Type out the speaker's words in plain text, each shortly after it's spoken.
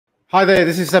Hi there,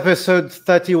 this is episode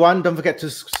 31. Don't forget to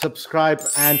subscribe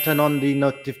and turn on the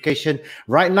notification.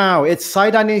 Right now, it's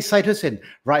Syed Adney Syed Hussein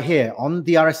right here on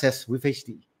the RSS with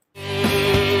HD.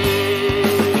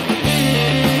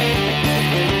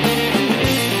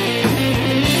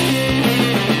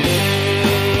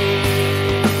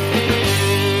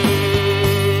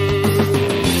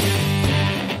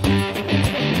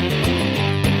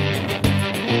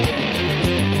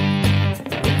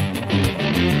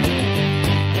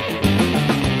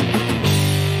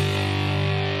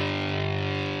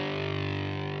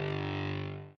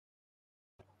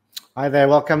 Hi there,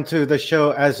 welcome to the show.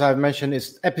 As I've mentioned,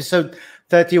 it's episode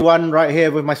 31 right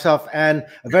here with myself and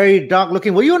a very dark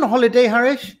looking. Were you on a holiday,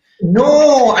 Harish?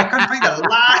 No, I can't find the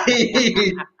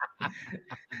light.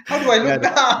 How do I look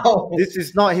now? This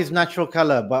is not his natural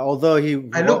color, but although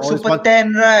I look super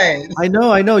tan, right? I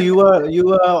know. You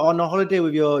were on a holiday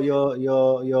with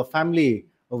your family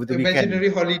over the weekend. Imaginary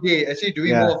holiday. Actually,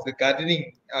 doing more of the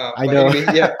gardening. I know. Anyway,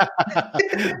 yeah.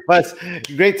 But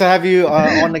great to have you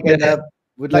on again.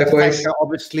 We'd like to thank,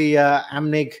 obviously,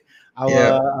 Amnig,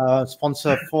 our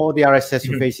sponsor for the RSS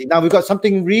with AC. Now, we've got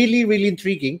something really, really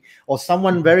intriguing, or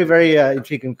someone very, very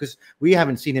intriguing, because we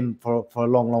haven't seen him for a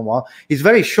long, long while. He's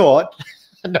very short.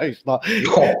 No, he's not.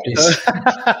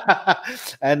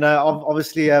 And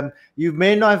obviously, you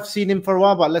may not have seen him for a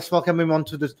while, but let's welcome him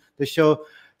onto the show.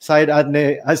 Syed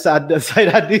Adney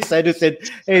Syed Hussein.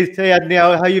 Hey, Adney,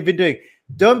 how you been doing?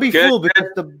 Don't be fooled,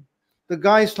 because the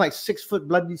guy's like 6 foot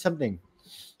bloody something.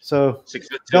 So 6'2"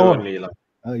 only, like.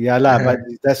 Yeah, but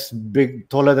that's big,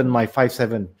 taller than my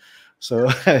 5'7". So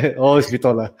always be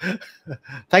taller.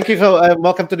 Thank you for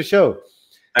welcome to the show.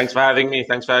 Thanks for having me.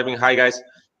 Hi, guys.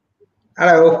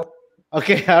 Hello.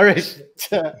 Okay, Harish,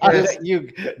 I'll let you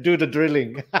do the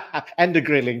drilling and the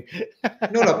grilling.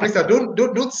 No, please,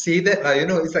 don't say that. You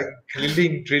know, it's like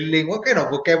grilling, drilling. What kind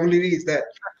of vocabulary is that?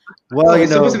 Well,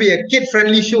 it's supposed to be a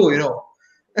kid-friendly show, you know.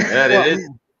 Yeah, it is.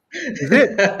 Is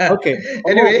it? Okay.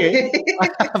 Anyway.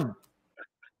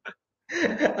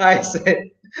 Hi,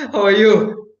 Syed. How are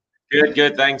you?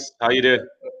 Good, thanks. How you doing?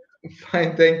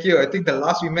 Fine, thank you. I think the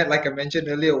last we met, like I mentioned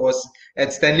earlier, was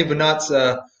at Stanley Bernard's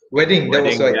wedding. That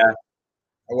was like,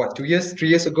 what, 2 years, 3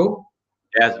 years ago?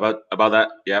 Yes, about that,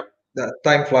 yep. The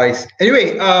time flies.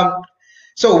 Anyway,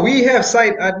 so we have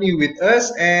Syed Adney with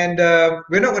us, and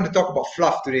we're not going to talk about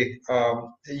fluff today.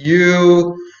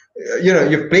 You know,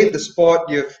 you've played the sport,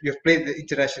 you've played the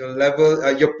international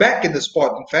level, you're back in the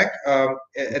sport, in fact,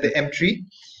 at the M3.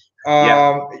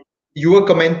 You were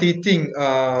commentating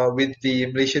with the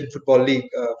Malaysian Football League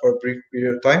for a brief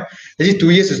period of time. Actually, 2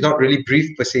 years is not really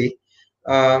brief per se.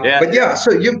 But yeah,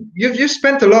 so you've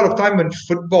spent a lot of time on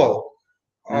football.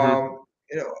 You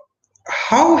know,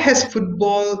 how has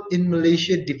football in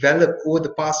Malaysia developed over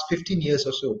the past 15 years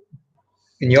or so,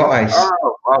 in your eyes?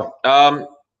 Oh, wow.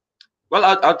 Well,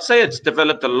 I'd say it's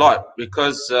developed a lot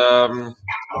because,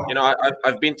 you know,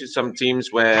 I've been to some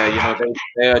teams where, you know,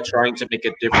 they are trying to make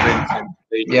a difference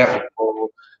in football.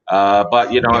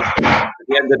 But, you know, at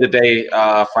the end of the day,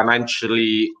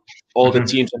 financially, all the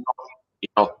teams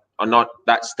are not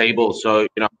that stable. So, you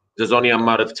know, there's only an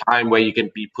amount of time where you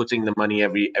can be putting the money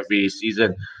every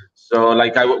season. So,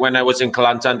 like when I was in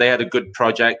Kelantan, they had a good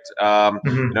project. You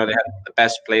know, they had the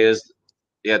best players.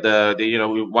 Yeah, you know,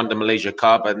 we won the Malaysia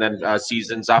Cup, and then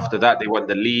seasons after that, they won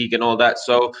the league and all that.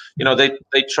 So, you know, they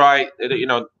try, you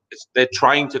know, they're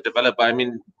trying to develop. I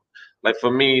mean, like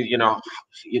for me, you know,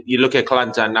 you look at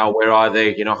Kelantan now. Where are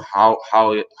they? You know, how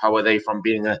are they from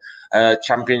being a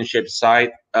championship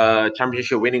side,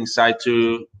 championship winning side,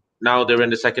 to now they're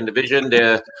in the second division.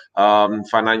 They're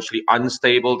financially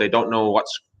unstable. They don't know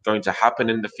what's going to happen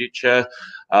in the future.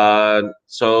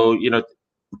 So, you know.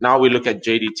 Now we look at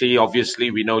JDT. Obviously,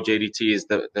 we know JDT is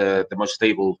the most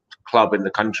stable club in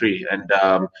the country, and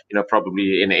you know,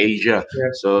 probably in Asia.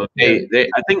 So I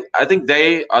think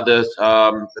they are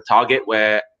the target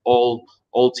where all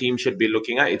teams should be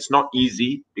looking at. It's not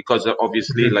easy because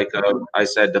obviously, like I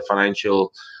said, the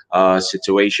financial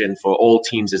situation for all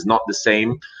teams is not the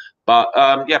same. But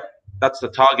yeah, that's the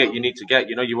target you need to get.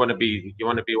 You know, you want to be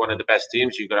one of the best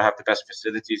teams. You got to have the best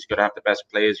facilities. You got to have the best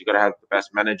players. You got to have the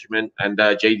best management. And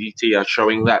JDT are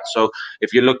showing that. So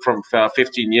if you look from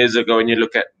 15 years ago and you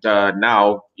look at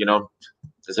now, you know,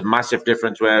 there's a massive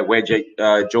difference where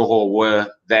Johor were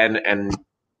then and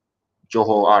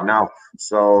Johor are now.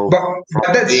 So,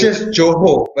 but that's just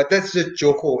Johor.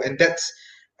 And that's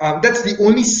the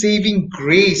only saving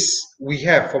grace we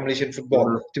have for Malaysian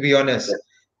football, to be honest.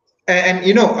 And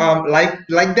you know, like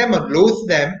them or loathe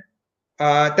them,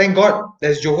 thank God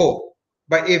there's Johor.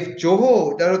 But if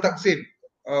Johor, Darul Taksim,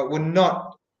 were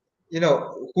not, you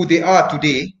know, who they are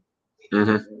today,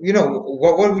 You know,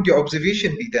 what would your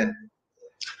observation be then?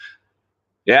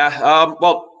 Yeah,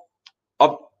 well,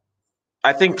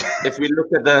 I think if we look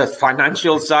at the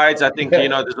financial sides, I think, you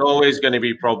know, there's always going to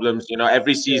be problems. You know,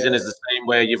 every season is the same,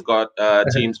 where you've got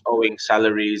teams owing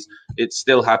salaries. It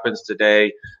still happens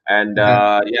today. And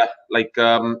yeah, like,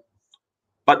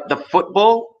 but the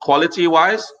football quality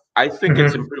wise, I think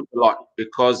it's improved a lot,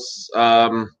 because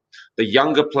the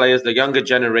younger players, the younger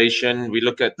generation, we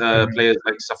look at the players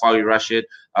like Rashid.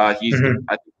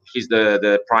 He's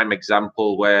the prime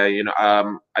example, where, you know,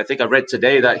 I think I read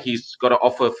today that he's got an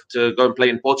offer to go and play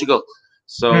in Portugal.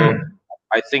 So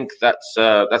I think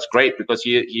that's great, because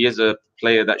he is a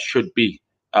player that should be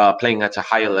playing at a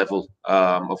higher level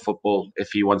of football,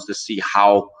 if he wants to see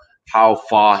how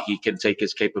far he can take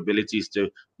his capabilities to,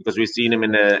 because we've seen him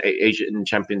in the Asian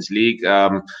Champions League.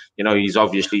 You know, he's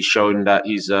obviously shown that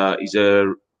he's a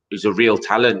real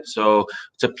talent. So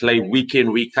to play week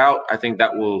in, week out, I think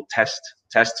that will test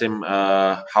him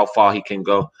how far he can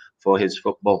go for his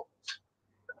football.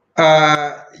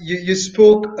 You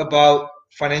spoke about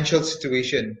financial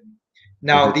situation.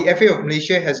 Now, the FA of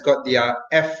Malaysia has got their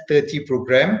F30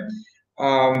 program.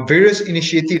 Various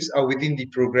initiatives are within the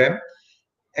program.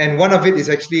 And one of it is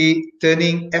actually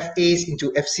turning FAs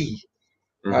into FC.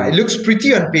 It looks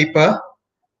pretty on paper,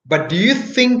 but do you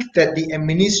think that the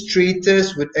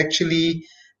administrators would actually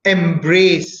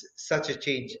embrace such a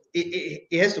change?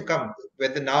 It has to come,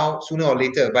 whether now, sooner or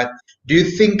later. But do you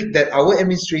think that our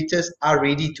administrators are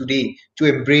ready today to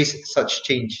embrace such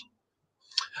change?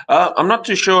 I'm not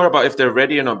too sure about if they're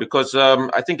ready or not, because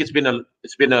I think it's been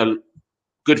a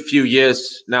good few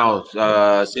years now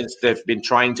since they've been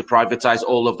trying to privatize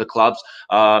all of the clubs.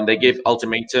 They gave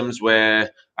ultimatums where,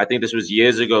 I think this was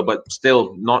years ago, but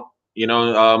still not, you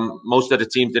know, most of the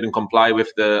teams didn't comply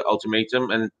with the ultimatum.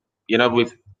 And, you know,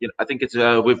 I think it's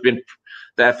the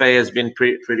FA has been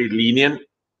pretty lenient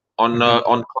on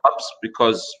clubs,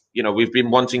 because, you know, we've been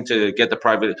wanting to get the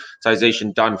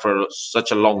privatization done for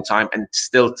such a long time, and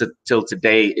still till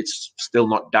today it's still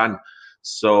not done.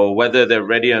 So whether they're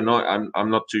ready or not, I'm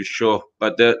not too sure.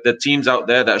 But the teams out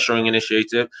there that are showing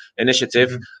initiative, they're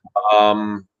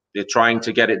trying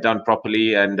to get it done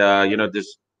properly. And you know,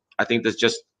 I think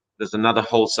there's another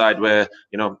whole side where,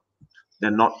 you know, they're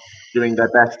not doing their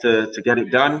best to get it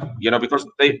done. You know, because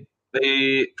they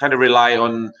kind of rely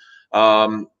on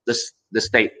the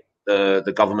state,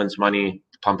 the government's money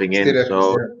pumping in.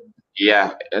 So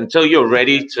yeah, until you're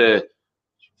ready to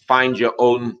find your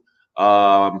own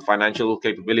financial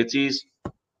capabilities,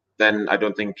 then I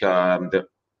don't think they're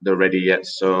ready yet.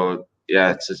 So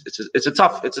yeah, it's a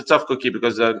tough cookie,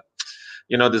 because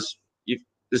you know, there's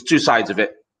two sides of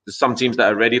it. There's some teams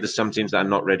that are ready, there's some teams that are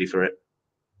not ready for it.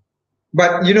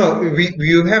 But you know,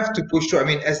 you have to push through. I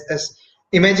mean, as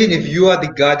imagine if you are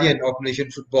the guardian of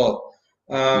Malaysian football,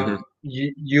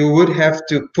 you would have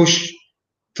to push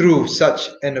through such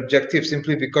an objective,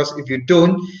 simply because if you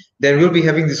don't, then we'll be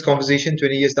having this conversation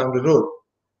 20 years down the road.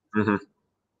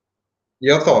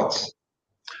 Your thoughts?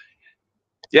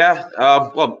 Yeah,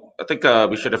 well, I think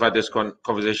we should have had this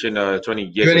conversation 20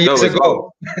 years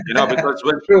ago. You know, because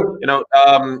you know,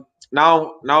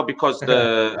 now because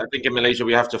I think in Malaysia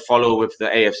we have to follow with the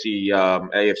AFC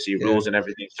rules and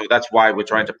everything. So that's why we're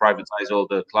trying to privatize all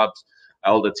the clubs,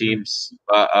 all the teams.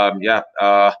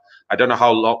 I don't know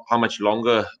how much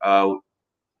longer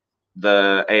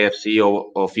the AFC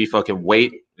or FIFA can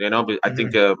wait. You know, but I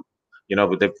think you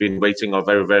know, they've been waiting a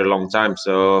very, very long time.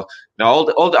 So now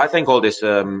I think all this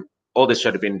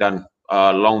should have been done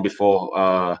long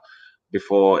before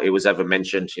it was ever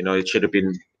mentioned. You know, it should have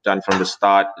been done from the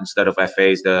start instead of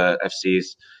FAs, the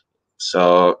FCs.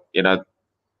 So, you know,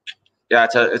 yeah,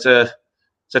 it's a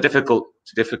difficult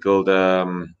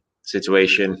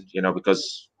situation, you know,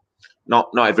 because not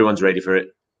everyone's ready for it.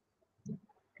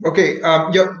 Okay,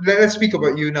 let's speak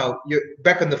about you now. You're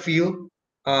back on the field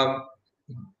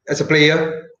as a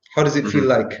player. How does it feel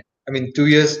like? I mean, 2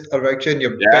 years of action,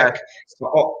 you're back.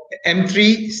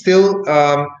 M3 still.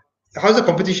 How's the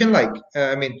competition like?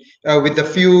 I mean, with the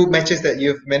few matches that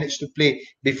you've managed to play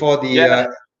before the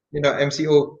you know,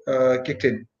 MCO kicked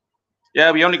in.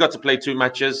 Yeah, we only got to play 2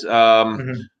 matches. Yeah,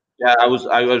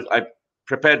 I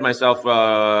prepared myself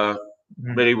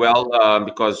very well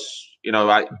because, you know,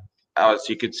 as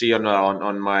you could see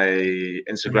on my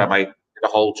Instagram, I did a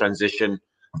whole transition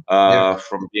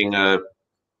from being a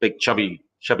big chubby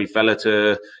fella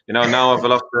to, you know, now I've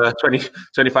lost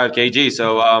 25 kg.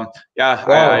 So yeah,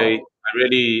 wow. I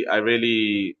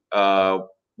really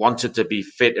wanted to be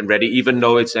fit and ready, even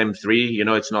though it's M3. You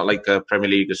know, it's not like a Premier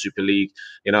League or Super League.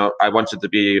 You know, I wanted to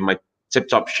be in my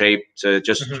tip-top shape to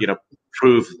just you know,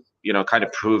 prove kind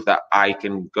of prove that I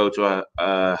can go to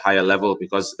a higher level,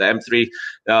 because the M3,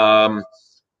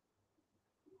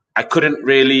 I couldn't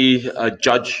really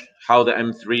judge how the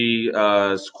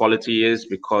M3's quality is,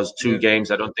 because 2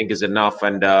 games I don't think is enough.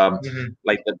 And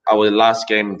like our last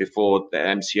game before the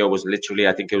MCO was literally,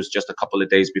 I think it was just a couple of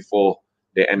days before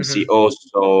the MCO.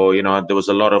 So, there was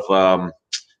a lot of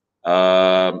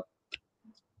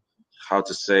how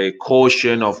to say,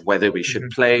 caution of whether we should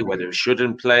play, whether we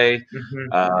shouldn't play.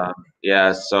 So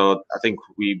I think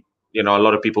a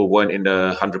lot of people weren't in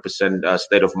the 100%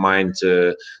 state of mind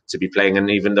to be playing. And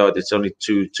even though it's only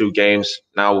two games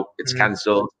now, it's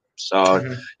cancelled. So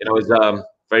it's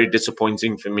very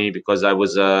disappointing for me, because I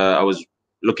was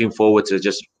looking forward to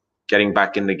just getting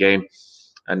back in the game.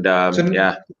 And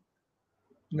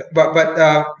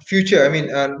But future, I mean,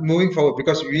 moving forward,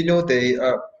 because we know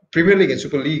the Premier League and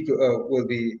Super League will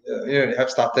be have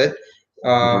started.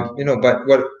 But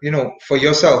what for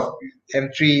yourself,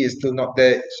 M3 is still not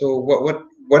there. So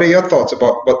what are your thoughts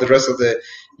about the rest of the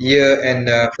year and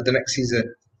for the next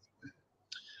season?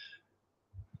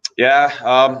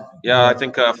 I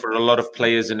think for a lot of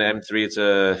players in M3, it's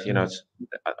it's,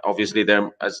 obviously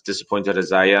they're as disappointed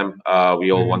as I am.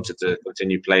 We all wanted to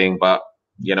continue playing, but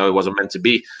it wasn't meant to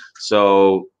be.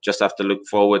 So just have to look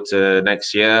forward to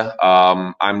next year.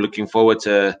 I'm looking forward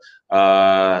to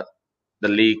the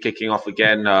league kicking off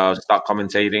again. Start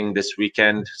commentating this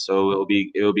weekend, so it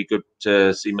will be good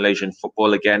to see Malaysian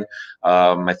football again.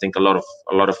 I think a lot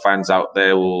of fans out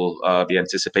there will be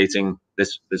anticipating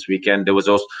this weekend. There was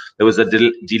a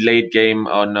delayed game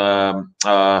on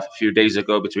a few days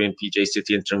ago between PJ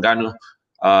City and Terengganu,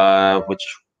 which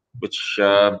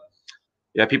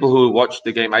people who watched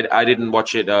the game, I didn't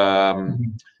watch it. I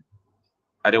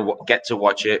didn't get to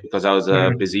watch it because I was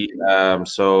busy.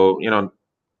 So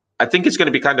I think it's going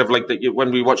to be kind of like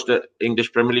when we watched the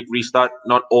English Premier League restart.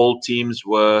 Not all teams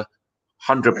were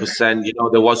 100%.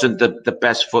 There wasn't the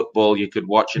best football you could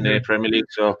watch in the Premier League.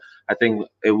 So I think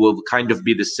it will kind of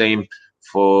be the same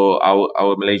for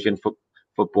our Malaysian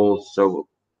football. So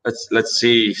let's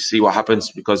see what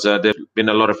happens, because there've been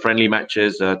a lot of friendly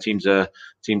matches. Teams are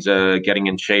getting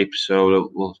in shape. So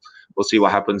we'll see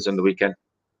what happens on the weekend.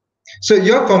 So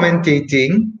you're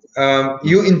commentating.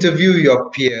 You interview your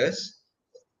peers.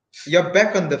 You're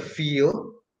back on the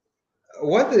field.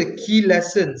 What are the key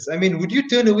lessons? I mean, would you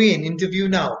turn away an interview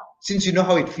now, since you know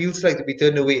how it feels like to be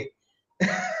turned away?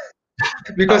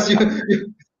 Because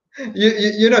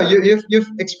you've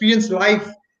experienced life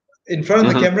in front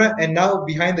of the camera and now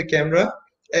behind the camera.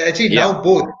 Actually, now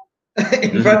both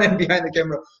in front and behind the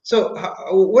camera. So,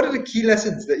 what are the key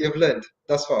lessons that you've learned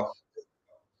thus far?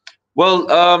 Well,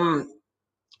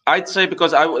 I'd say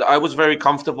because I was very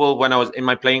comfortable when I was in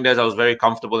my playing days. I was very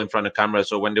comfortable in front of camera.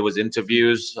 So when there was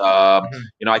interviews, I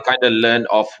kind of learned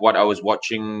off what I was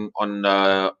watching on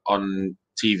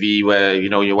TV, where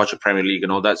you watch a Premier League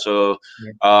and all that. So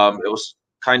it was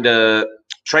kind of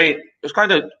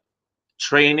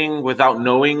training without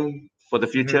knowing for the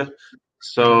future.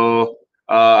 So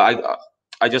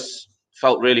I just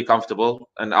felt really comfortable,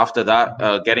 and after that,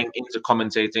 getting into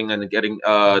commentating and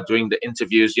doing the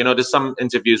interviews. There's some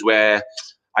interviews where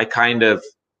I kind of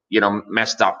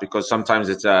messed up, because sometimes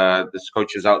it's there's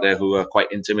coaches out there who are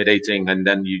quite intimidating, and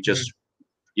then you just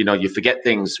you forget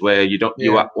things where you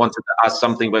wanted to ask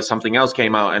something, but something else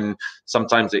came out, and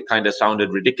sometimes it kind of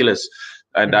sounded ridiculous.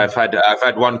 And I've had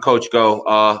one coach go,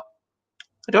 "I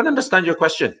don't understand your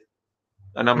question,"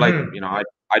 and I'm like,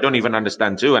 I don't even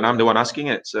understand too, and I'm the one asking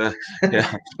it. So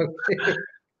yeah.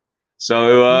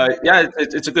 So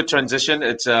it's a good transition.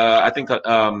 It's I think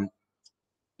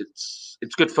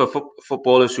it's good for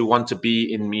footballers who want to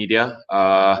be in media.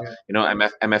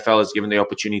 MFL has given the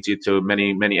opportunity to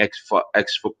many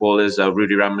ex footballers: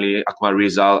 Rudy Ramli, Akmal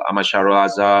Rizal, Ahmad Shahrul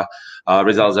Azhar,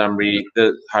 Rizal Zamri,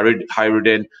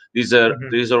 Hairuddin. These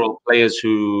are all players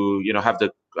who have the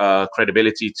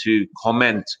credibility to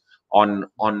comment on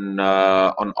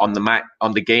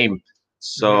the game.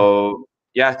 So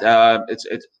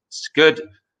it's good.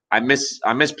 I miss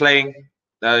playing.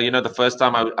 The first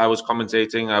time I was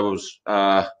commentating, I was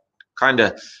kind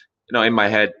of in my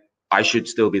head, I should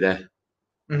still be there.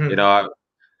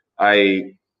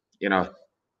 I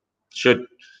should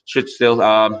still.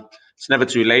 It's never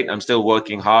too late. I'm still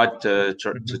working hard to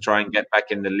try and get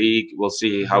back in the league. We'll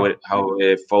see how it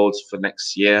folds for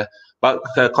next year. But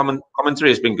commentary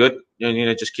has been good.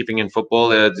 Just keeping in football.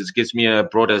 This gives me a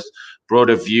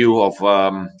broader view of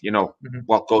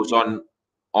what goes on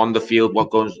the field, what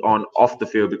goes on off the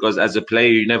field. Because as a player,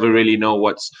 you never really know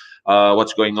what's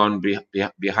what's going on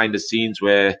behind the scenes,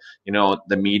 where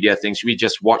the media thinks we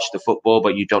just watch the football,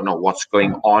 but you don't know what's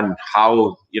going on,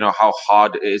 how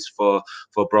hard it is for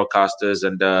broadcasters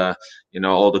and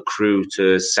all the crew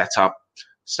to set up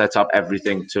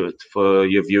everything for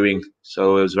your viewing.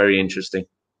 So it was very interesting.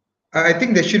 I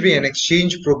think there should be an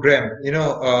exchange program,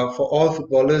 for all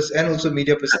footballers and also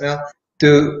media personnel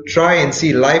to try and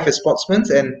see life as sportsmen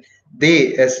and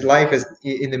they as life as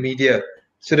in the media,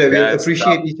 so that we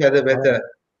appreciate each other better.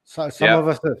 Some of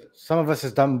us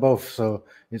has done both, so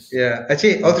it's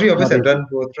actually all three of us have done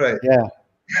both, right? Yeah.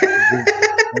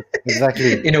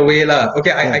 Exactly. In a way, lah.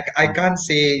 Okay, I can't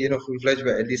say full-fledged,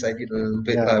 but at least I did a little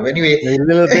bit, lah. Anyway, a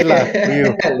little bit, lah. A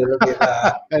little bit,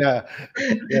 lah. Yeah.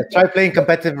 Try playing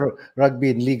competitive rugby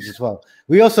in leagues as well.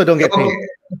 We also don't get paid.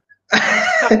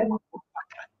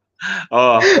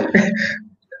 Oh,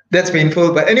 that's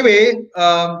painful. But anyway,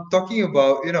 talking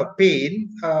about pain.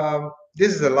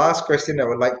 This is the last question I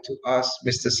would like to ask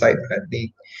Mr. Syed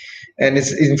Adney, and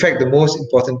it's in fact the most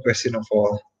important question of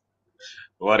all.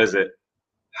 What is it?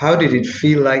 How did it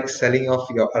feel like selling off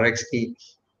your RX-8?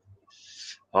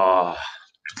 Well,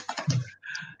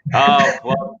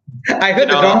 I heard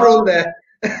the drum roll there.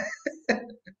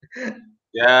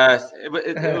 Yeah,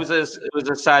 it was a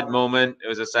sad moment. It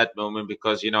was a sad moment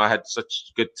because I had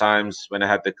such good times when I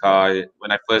had the car.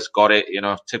 When I first got it,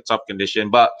 tip-top condition,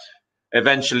 but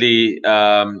eventually,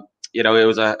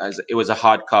 it was a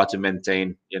hard car to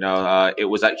maintain. It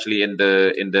was actually in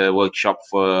the workshop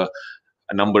for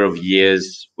a number of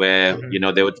years, where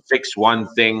they would fix one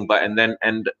thing,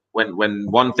 and when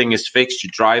one thing is fixed, you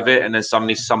drive it, and then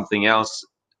suddenly something else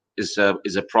is a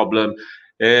problem.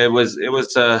 It was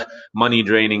a money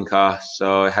draining car,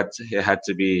 so it had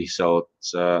to be sold.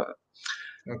 So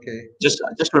okay, just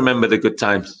remember the good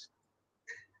times.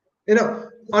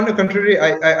 On the contrary,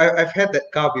 I've had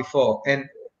that car before, and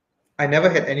I never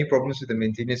had any problems with the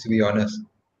maintenance, to be honest.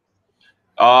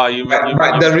 Oh,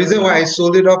 but the reason why I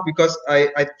sold it off, because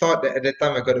I thought that at that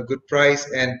time I got a good price,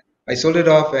 and I sold it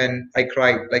off and I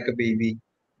cried like a baby,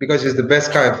 because it's the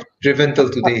best car I've driven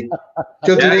till today.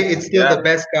 Till today, it's still the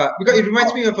best car, because it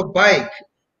reminds me of a bike.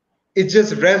 It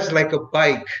just revs like a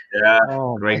bike. Yeah,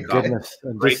 oh, great car.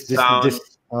 Great sound.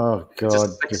 Oh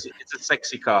God, it's a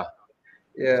sexy car.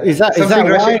 Yeah, is that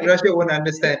Rashid won't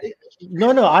understand?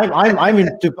 No,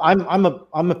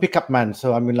 I'm a pickup man,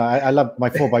 so I mean, like, I love my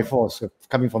 4x4s so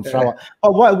coming from Sarawak.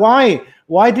 But why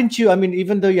didn't you? I mean,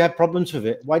 even though you had problems with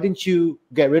it, why didn't you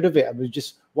get rid of it? I mean,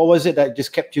 what was it that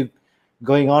just kept you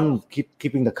going on,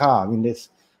 keeping the car? I mean, this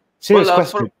serious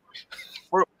question.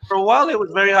 For a while, it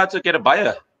was very hard to get a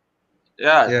buyer.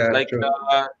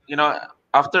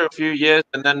 After a few years,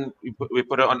 and then we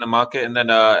put it on the market, and then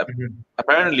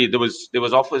apparently there was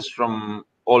offers from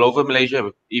all over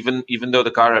Malaysia. Even though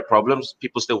the car had problems,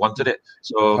 people still wanted it.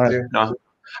 So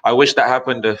I wish that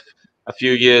happened a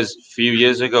few years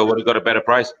ago. Would have got a better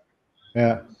price.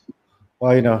 Yeah,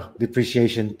 well,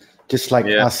 depreciation, just like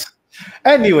us.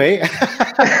 Anyway,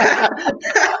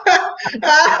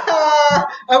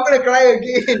 I'm gonna cry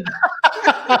again.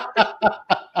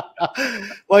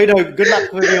 Well, good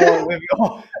luck with your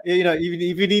even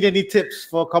if you need any tips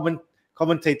for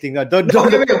commentating, don't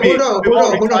hold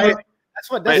on.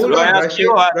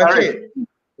 Rashid,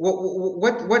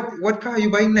 what car are you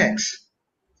buying next?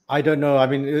 I don't know. I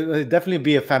mean, it'll definitely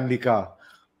be a family car.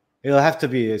 It'll have to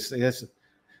be. It's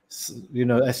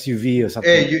SUV or something.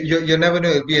 Hey, you never know.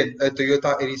 It'll be a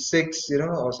Toyota 86,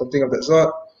 or something of that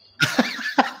sort.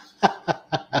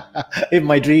 In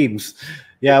my dreams,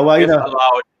 yeah. Well,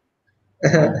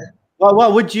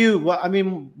 what would you? I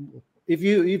mean, if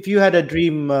you had a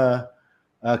dream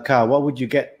car, what would you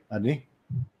get, Adney?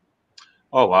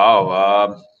 Oh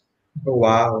wow! Oh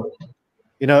wow!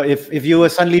 If you were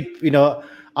suddenly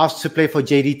asked to play for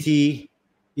JDT,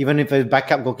 even if a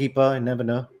backup goalkeeper, you never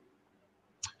know.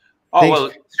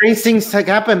 Strange things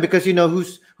happen, because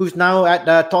who's now at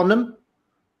Tottenham,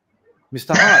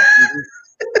 Mr. Hart.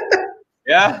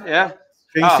 Yeah.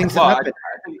 Strange things happen.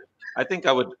 I think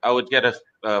I would get a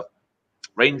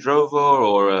Range Rover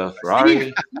or a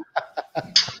Ferrari.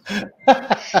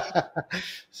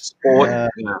 Sport. Yeah,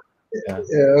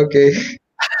 okay.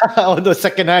 Oh, the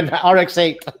second-hand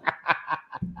RX-8.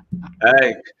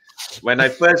 Hey, when I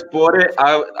first bought it,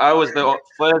 I was the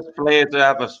first player to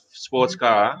have a sports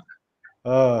car.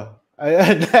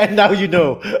 And now you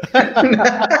know.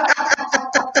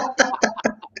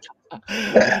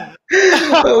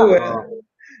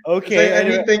 Okay. So,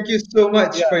 anyway, thank you so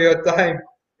much for your time.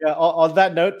 Yeah. On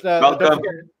that note,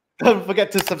 don't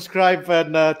forget to subscribe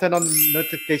and turn on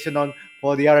notification on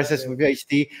for the RSS with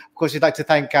HD. Of course, we'd like to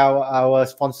thank our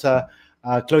sponsor,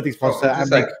 clothing sponsor,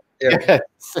 Amnig. Yeah.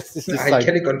 I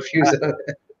get it confused.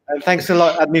 And thanks a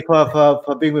lot, Adney,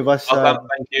 for being with us thank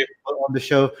you on the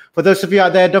show. For those of you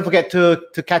out there, don't forget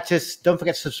to catch us. Don't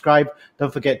forget to subscribe.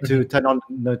 Don't forget to turn on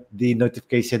the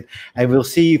notification. And we'll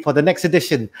see you for the next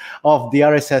edition of the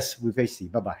RSS with AC.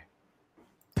 Bye-bye.